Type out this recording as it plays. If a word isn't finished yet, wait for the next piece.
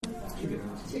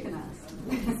Chicken eyes.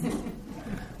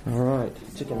 All right,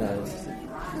 chicken eyes.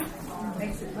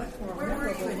 Makes it much more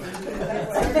memorable.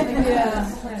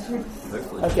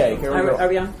 Okay, here we go. Are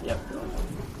we on? Yep.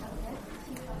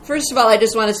 First of all, I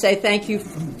just want to say thank you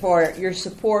for your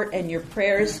support and your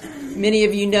prayers. Many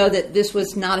of you know that this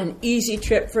was not an easy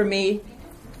trip for me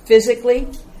physically.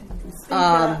 Speak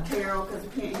up, Carol, because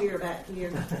we can't hear back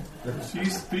here.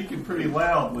 She's speaking pretty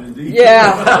loud, Wendy.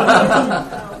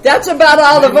 Yeah. That's about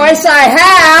all the voice I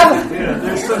have. Yeah,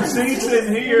 there's some seats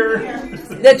in here.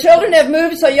 The children have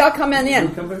moved, so y'all come on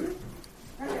in. Come over.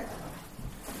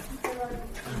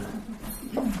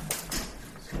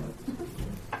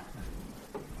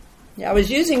 Yeah, I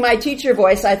was using my teacher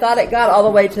voice. I thought it got all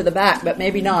the way to the back, but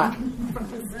maybe not.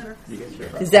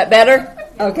 Is that better?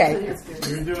 Okay.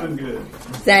 You're doing good.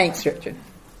 Thanks, Richard.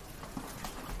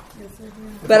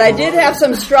 But I did have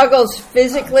some struggles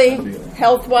physically,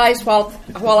 health-wise, while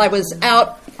I was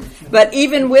out. But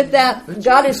even with that,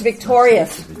 God is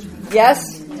victorious.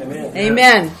 Yes? Amen.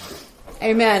 Amen.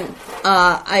 Amen.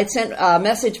 I sent a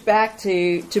message back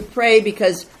to pray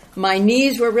because my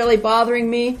knees were really bothering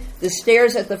me. The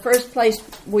stairs at the first place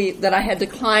that I had to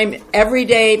climb every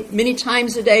day, many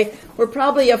times a day, were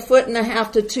probably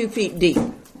 1.5 to 2 feet deep.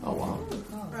 Oh, wow.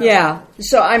 Yeah.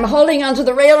 So I'm holding onto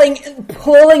the railing and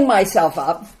pulling myself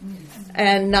up.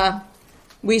 And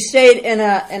we stayed in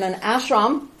an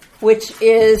ashram, which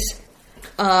is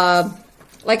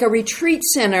like a retreat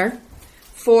center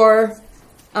for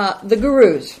the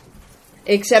gurus,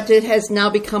 except it has now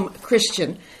become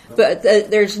Christian. But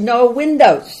there's no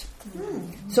windows.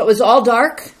 So it was all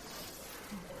dark.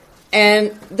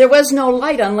 And there was no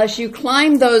light unless you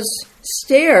climbed those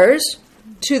stairs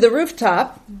to the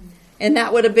rooftop. And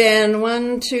that would have been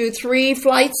 1, 2, 3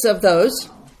 flights of those,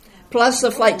 plus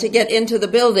the flight to get into the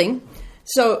building.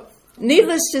 So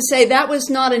needless to say, that was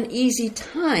not an easy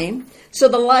time. So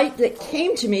the light that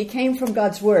came to me came from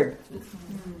God's Word.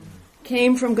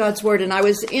 Came from God's Word. And I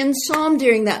was in Psalm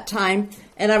during that time.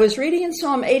 And I was reading in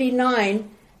Psalm 89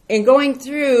 and going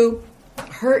through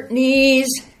hurt knees,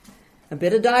 a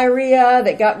bit of diarrhea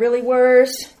that got really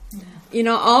worse,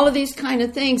 all of these kind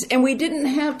of things. And we didn't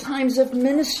have times of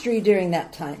ministry during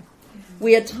that time.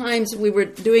 We had times we were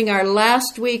doing our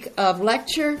last week of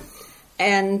lecture,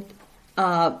 and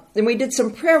then we did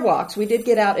some prayer walks. We did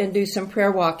get out and do some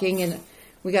prayer walking, and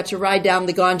we got to ride down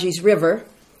the Ganges River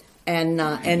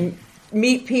and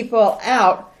meet people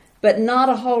out. But not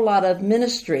a whole lot of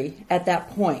ministry at that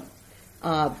point.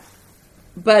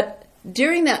 But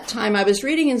during that time, I was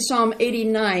reading in Psalm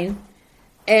 89,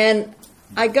 and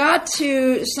I got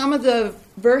to some of the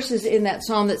verses in that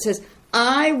psalm that says,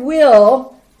 I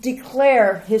will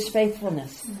declare his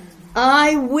faithfulness.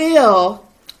 I will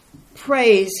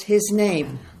praise his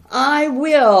name. I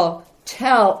will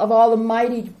tell of all the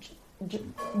mighty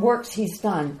works he's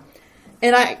done.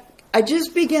 And I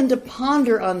just began to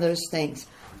ponder on those things.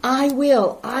 I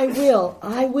will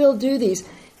do these.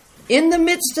 In the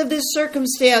midst of this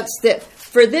circumstance that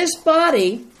for this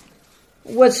body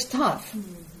was tough.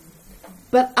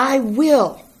 But I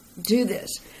will do this.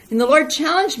 And the Lord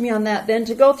challenged me on that then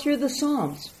to go through the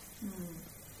Psalms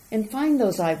and find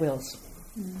those I wills.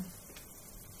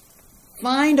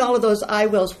 Find all of those I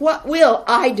wills. What will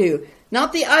I do?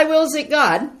 Not the I wills at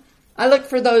God. I looked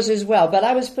for those as well. But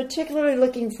I was particularly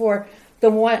looking for the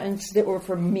ones that were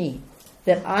for me.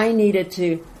 That I needed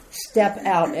to step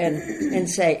out and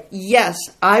say, yes,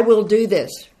 I will do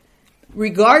this.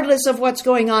 Regardless of what's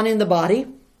going on in the body.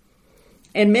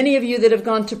 And many of you that have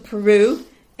gone to Peru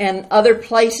and other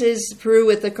places, Peru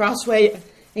with the Crossway,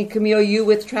 and Camille, you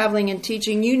with traveling and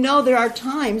teaching, you know there are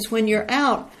times when you're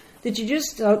out that you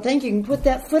just don't think you can put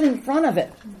that foot in front of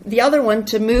it, the other one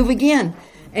to move again.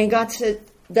 And God said,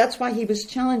 that's why he was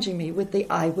challenging me with the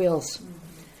I wills.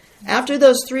 After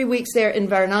those 3 weeks there in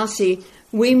Varanasi,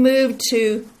 we moved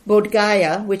to Bodh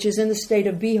Gaya, which is in the state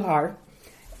of Bihar.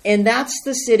 And that's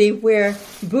the city where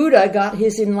Buddha got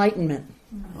his enlightenment.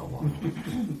 Oh, wow.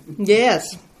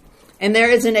 Yes. And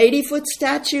there is an 80-foot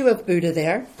statue of Buddha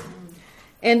there.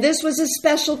 And this was a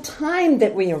special time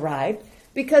that we arrived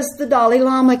because the Dalai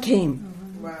Lama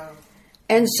came. Wow.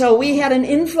 And so we had an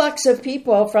influx of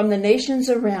people from the nations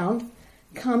around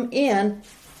come in.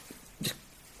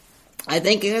 I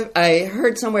think I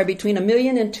heard somewhere between 1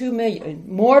 million and 2 million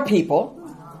more people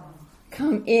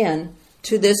come in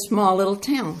to this small little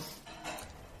town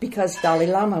because Dalai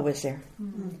Lama was there.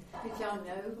 Did y'all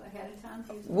know ahead of time?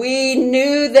 We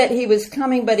knew that he was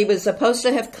coming, but he was supposed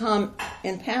to have come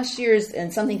in past years,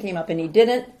 and something came up and he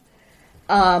didn't.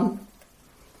 And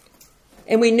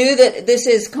we knew that this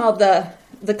is called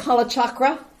the Kala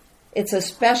Chakra. It's a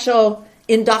special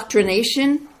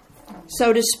indoctrination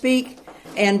so to speak.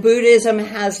 And Buddhism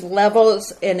has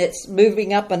levels, and it's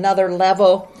moving up another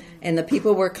level. And the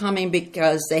people were coming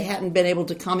because they hadn't been able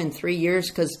to come in 3 years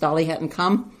because Dolly hadn't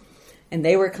come. And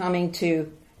they were coming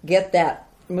to get that,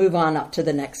 move on up to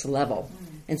the next level.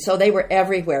 And so they were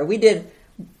everywhere. We did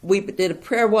a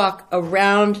prayer walk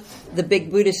around the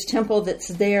big Buddhist temple that's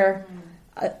there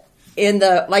in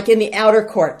the outer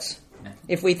courts.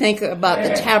 If we think about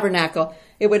the tabernacle,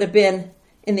 it would have been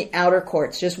in the outer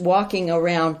courts, just walking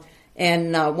around.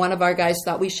 And one of our guys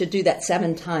thought we should do that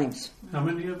 7 times. How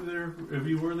many of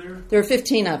you were there? There were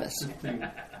 15 of us. 15.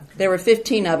 There were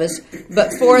 15 of us,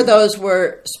 but 4 of those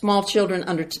were small children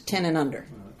under 10 and under.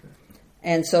 Okay.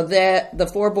 And so the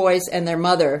 4 boys and their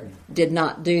mother did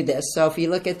not do this. So if you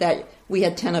look at that, we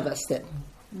had 10 of us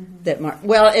that marked.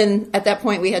 Well, and at that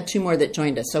point we had 2 more that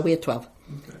joined us, so we had 12.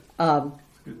 Okay.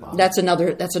 That's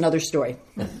another story.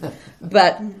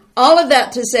 But all of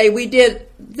that to say, we did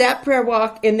that prayer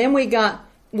walk, and then we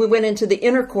went into the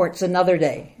inner courts another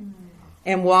day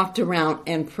and walked around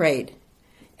and prayed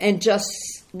and just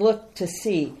looked to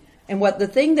see. And the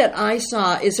thing that I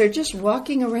saw is they're just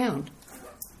walking around.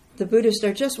 The Buddhists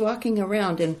are just walking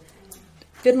around and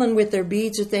fiddling with their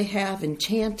beads that they have and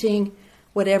chanting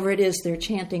whatever it is they're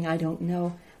chanting. I don't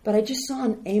know, but I just saw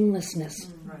an aimlessness.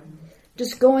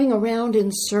 Just going around in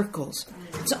circles.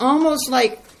 It's almost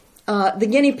like the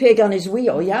guinea pig on his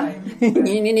wheel, yeah?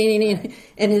 And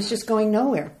it's just going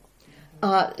nowhere.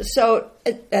 So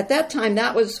at that time,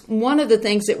 that was one of the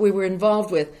things that we were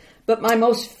involved with. But my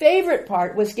most favorite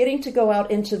part was getting to go out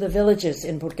into the villages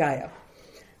in Bodh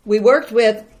We worked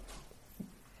with,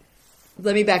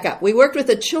 let me back up. We worked with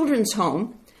a children's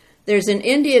home. There's an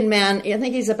Indian man, I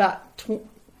think he's about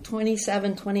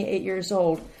 27, 28 years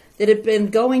old, that had been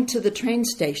going to the train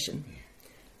station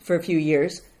for a few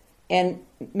years and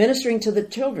ministering to the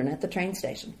children at the train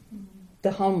station,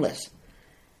 the homeless.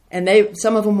 And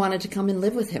some of them wanted to come and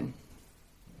live with him.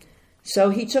 So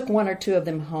he took 1 or 2 of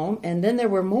them home, and then there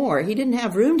were more. He didn't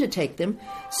have room to take them,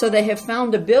 so they have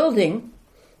found a building,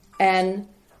 and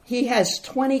he has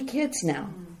 20 kids now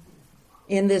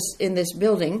in this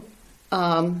building,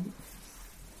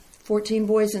 14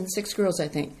 boys and 6 girls, I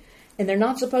think. And they're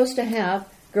not supposed to have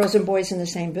girls and boys in the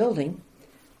same building.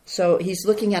 So he's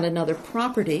looking at another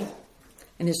property.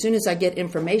 And as soon as I get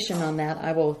information on that,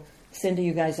 I will send to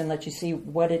you guys and let you see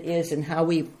what it is and how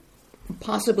we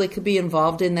possibly could be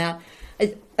involved in that.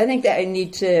 I think that I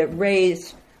need to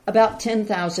raise about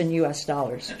 $10,000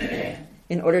 US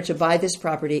in order to buy this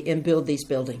property and build these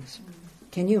buildings.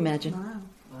 Can you imagine? Wow.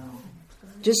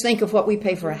 Just think of what we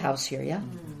pay for a house here, yeah?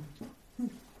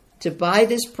 To buy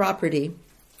this property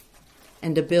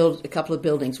and to build a couple of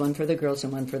buildings, one for the girls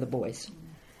and one for the boys.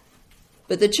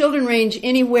 But the children range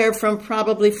anywhere from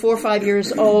probably 4 or 5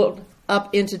 years old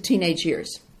up into teenage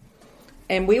years.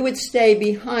 And we would stay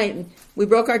behind. We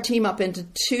broke our team up into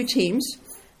 2 teams,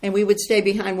 and we would stay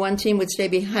behind. One team would stay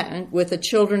behind with the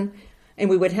children, and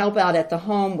we would help out at the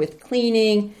home with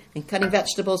cleaning and cutting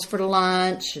vegetables for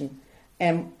lunch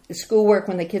and schoolwork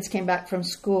when the kids came back from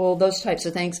school, those types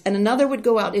of things. And another would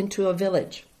go out into a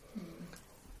village.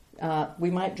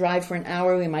 We might drive for an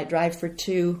hour, we might drive for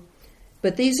 2.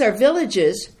 But these are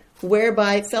villages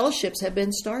whereby fellowships have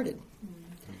been started.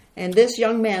 And this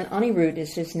young man, Anirudh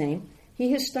is his name,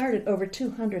 he has started over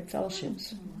 200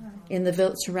 fellowships in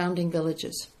the surrounding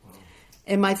villages.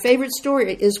 And my favorite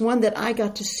story is one that I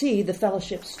got to see the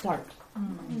fellowship start.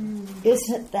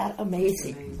 Isn't that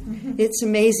amazing? It's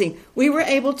amazing. We were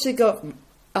able to go,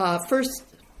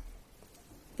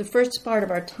 the first part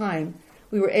of our time,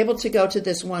 we were able to go to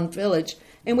this one village,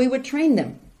 and we would train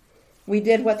them. We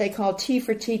did what they call T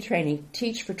for T training,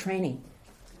 teach for training.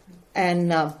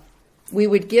 And we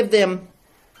would give them,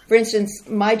 for instance,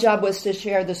 my job was to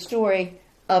share the story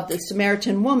of the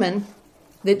Samaritan woman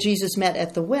that Jesus met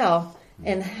at the well,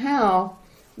 and how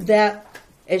that,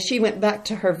 as she went back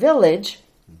to her village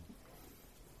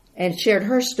and shared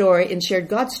her story and shared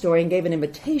God's story and gave an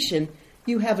invitation,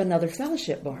 you have another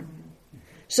fellowship born.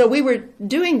 So we were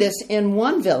doing this in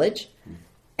one village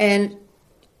and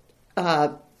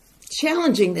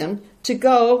challenging them to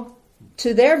go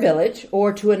to their village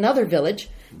or to another village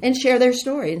and share their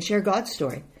story and share God's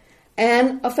story.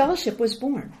 And a fellowship was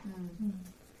born.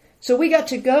 So we got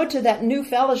to go to that new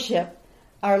fellowship,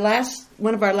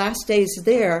 one of our last days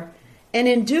there. And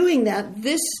in doing that,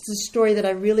 this is the story that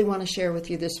I really want to share with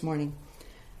you this morning.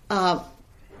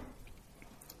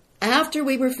 After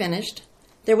we were finished,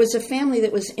 there was a family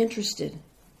that was interested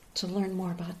to learn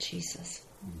more about Jesus.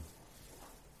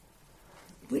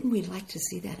 Wouldn't we like to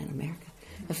see that in America?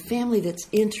 A family that's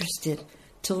interested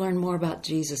to learn more about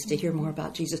Jesus, to hear more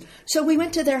about Jesus. So we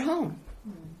went to their home.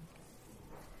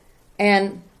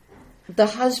 And the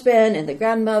husband and the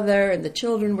grandmother and the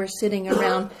children were sitting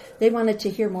around. They wanted to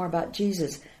hear more about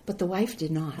Jesus, but the wife did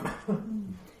not.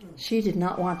 She did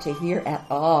not want to hear at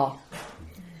all.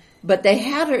 But they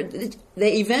had her,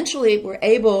 they eventually were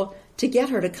able to get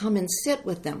her to come and sit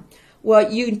with them.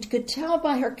 Well, you could tell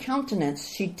by her countenance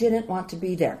she didn't want to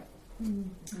be there.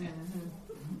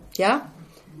 Yeah?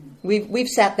 We've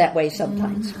sat that way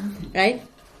sometimes, right?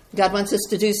 God wants us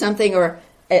to do something, or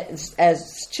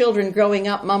as children growing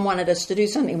up, Mom wanted us to do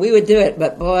something. We would do it,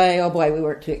 but boy, oh boy, we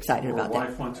weren't too excited about that.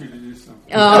 Wife wants you to do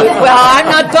something. Oh, well, I'm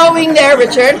not going there,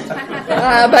 Richard,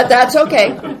 but that's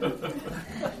okay.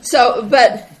 So,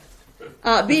 but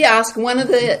Biask, one of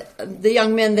the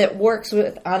young men that works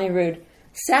with Anirudh,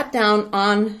 sat down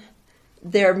on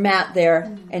their mat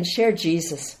there and shared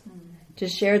Jesus.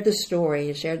 Just shared the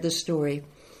story.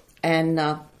 And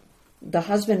the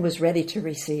husband was ready to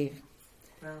receive.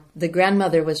 The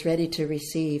grandmother was ready to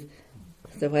receive.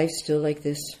 The wife's still like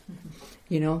this,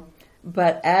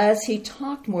 But as he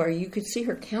talked more, you could see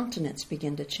her countenance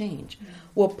begin to change.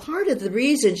 Well, part of the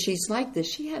reason she's like this,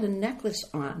 she had a necklace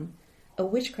on, a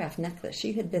witchcraft necklace.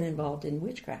 She had been involved in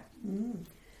witchcraft.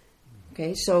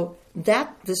 Okay, so the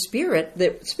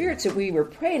spirits that we were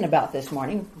praying about this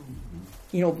morning,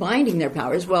 binding their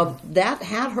powers, well, that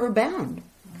had her bound.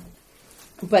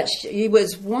 But she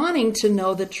was wanting to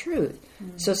know the truth.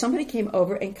 So somebody came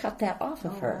over and cut that off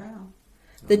of her. Wow.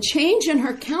 The change in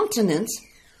her countenance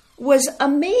was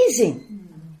amazing.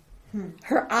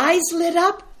 Her eyes lit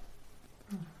up.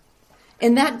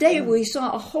 And that day we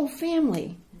saw a whole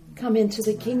family come into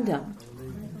the kingdom.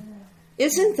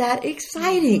 Isn't that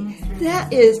exciting?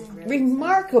 That is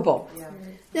remarkable.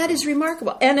 That is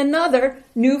remarkable. And another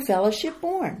new fellowship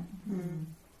born.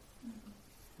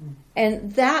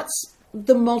 And that's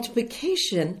the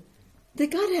multiplication that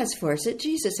God has for us, that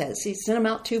Jesus has. He sent them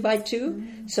out 2 by 2.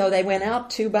 So they went out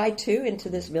 2 by 2 into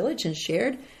this village and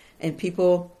shared. And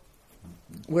people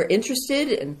were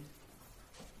interested and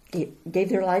gave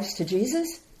their lives to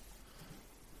Jesus.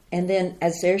 And then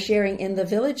as they're sharing in the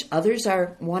village, others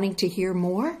are wanting to hear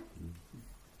more.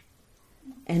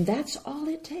 And that's all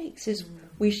it takes is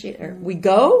we share. We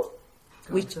go,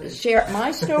 we share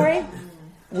my story,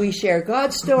 we share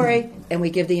God's story, and we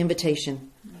give the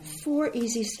invitation. 4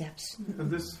 easy steps.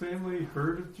 Had this family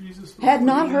heard of Jesus before? Had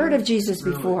not heard of Jesus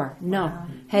before. No.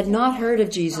 Had not heard of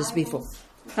Jesus before.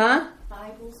 Huh?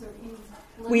 Bibles or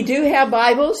any? We do have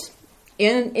Bibles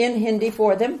in Hindi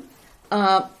for them.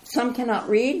 Some cannot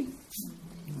read.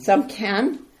 Some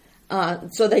can.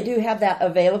 So they do have that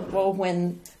available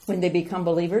when they become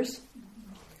believers.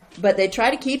 But they try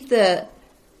to keep the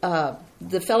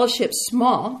fellowship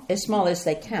small as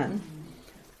they can.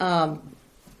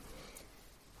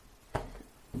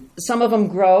 Some of them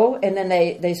grow and then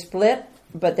they split,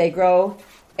 but they grow.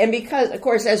 And because, of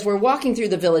course, as we're walking through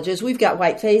the villages, we've got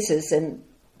white faces and,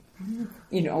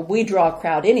 we draw a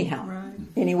crowd anyhow,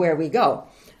 anywhere we go.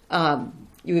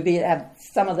 You would have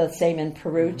some of the same in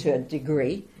Peru to a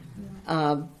degree,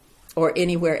 or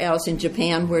anywhere else in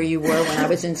Japan where you were when I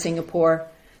was in Singapore,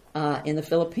 in the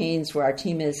Philippines where our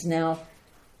team is now.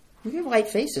 We have white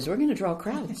faces. We're going to draw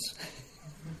crowds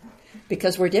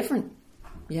because we're different.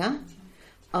 Yeah?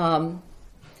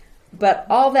 But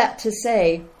all that to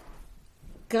say,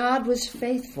 God was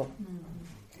faithful.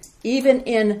 Even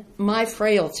in my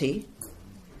frailty,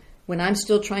 when I'm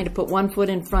still trying to put one foot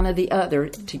in front of the other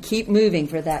to keep moving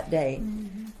for that day,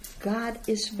 God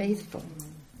is faithful.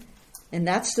 And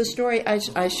that's the story.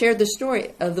 I shared the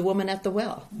story of the woman at the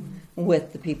well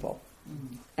with the people.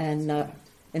 And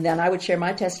then I would share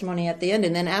my testimony at the end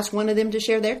and then ask one of them to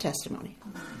share their testimony.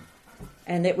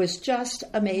 And it was just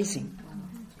amazing.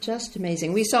 Just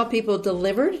amazing. We saw people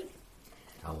delivered.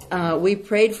 We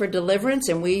prayed for deliverance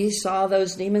and we saw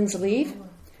those demons leave.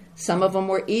 Some of them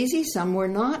were easy, some were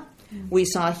not. We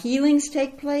saw healings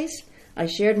take place. I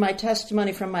shared my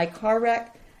testimony from my car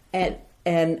wreck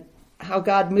and how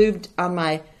God moved on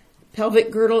my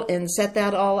pelvic girdle and set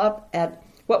that all up at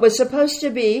what was supposed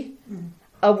to be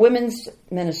a women's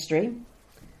ministry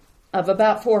of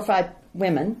about 4 or 5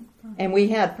 women. And we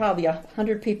had probably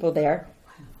 100 people there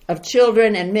of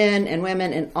children and men and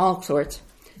women and all sorts.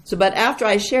 So, but after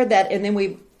I shared that and then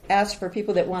we asked for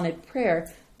people that wanted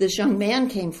prayer, this young man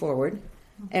came forward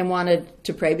and wanted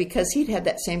to pray because he'd had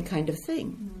that same kind of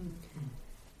thing.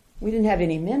 We didn't have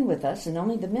any men with us, and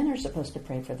only the men are supposed to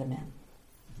pray for the men.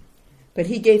 But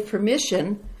he gave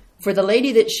permission for the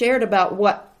lady that shared about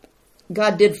what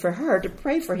God did for her to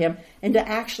pray for him and to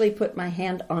actually put my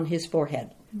hand on his forehead,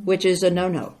 which is a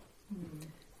no-no.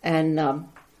 And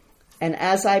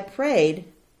as I prayed,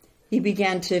 he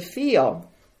began to feel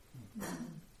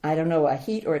I don't know, a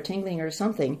heat or a tingling or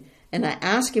something. And I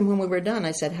asked him when we were done,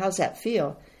 I said, how's that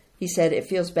feel? He said, it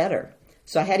feels better.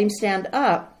 So I had him stand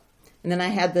up, and then I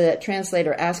had the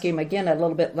translator ask him again a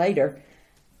little bit later,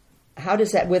 how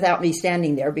does that, without me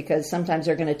standing there, because sometimes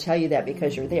they're going to tell you that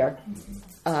because you're there.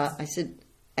 I said,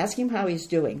 ask him how he's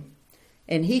doing.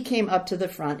 And he came up to the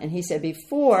front, and he said,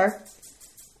 before,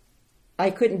 I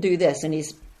couldn't do this. And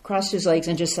he's crossed his legs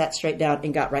and just sat straight down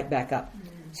and got right back up.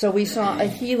 So we saw a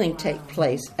healing take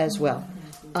place as well.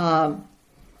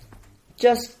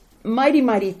 Just mighty,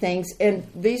 mighty things. And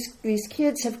these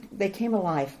kids, they came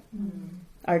alive.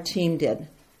 Our team did.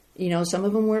 You know, some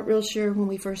of them weren't real sure when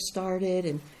we first started,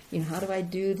 and, you know, how do I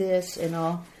do this and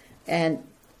all. And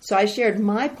so I shared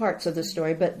my parts of the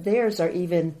story, but theirs are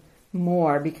even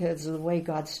more because of the way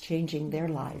God's changing their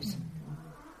lives.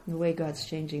 The way God's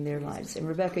changing their lives. And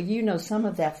Rebecca, you know some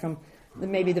of that from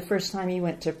maybe the first time you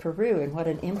went to Peru and what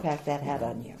an impact that had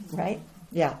on you, right?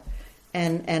 Yeah.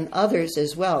 And others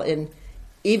as well. And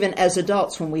even as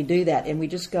adults when we do that and we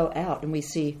just go out and we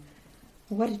see,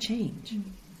 what a change.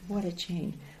 What a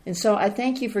change. And so I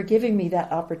thank you for giving me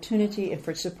that opportunity and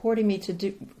for supporting me to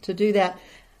do that,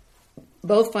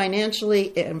 both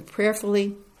financially and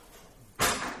prayerfully.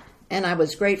 And I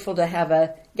was grateful to have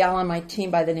a gal on my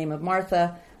team by the name of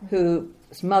Martha, whose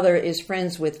mother is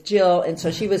friends with Jill, and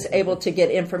so she was able to get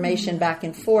information back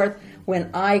and forth when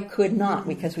I could not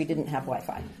because we didn't have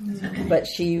Wi-Fi. But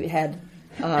she had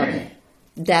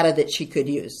data that she could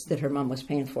use that her mom was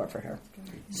paying for her.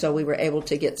 So we were able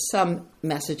to get some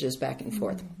messages back and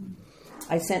forth.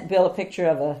 I sent Bill a picture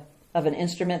of an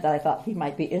instrument that I thought he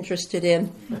might be interested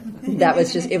in.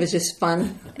 It was just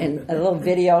fun and a little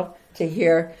video to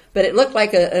hear. But it looked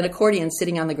like an accordion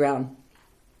sitting on the ground.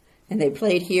 And they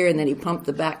played here, and then he pumped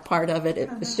the back part of it. It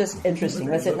was just interesting,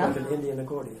 was it not? Like an Indian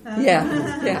accordion.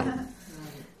 Yeah.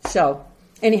 So,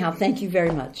 anyhow, thank you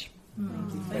very much.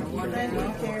 Thank you,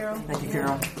 Carol. Thank you,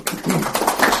 Carol.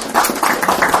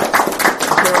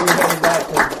 Carol, you're heading back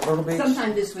to Myrtle Beach?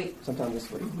 Sometime this week. Sometime this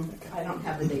week. Okay. I don't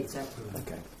have the date set.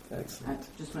 Okay. Excellent.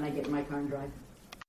 Just when I get in my car and drive.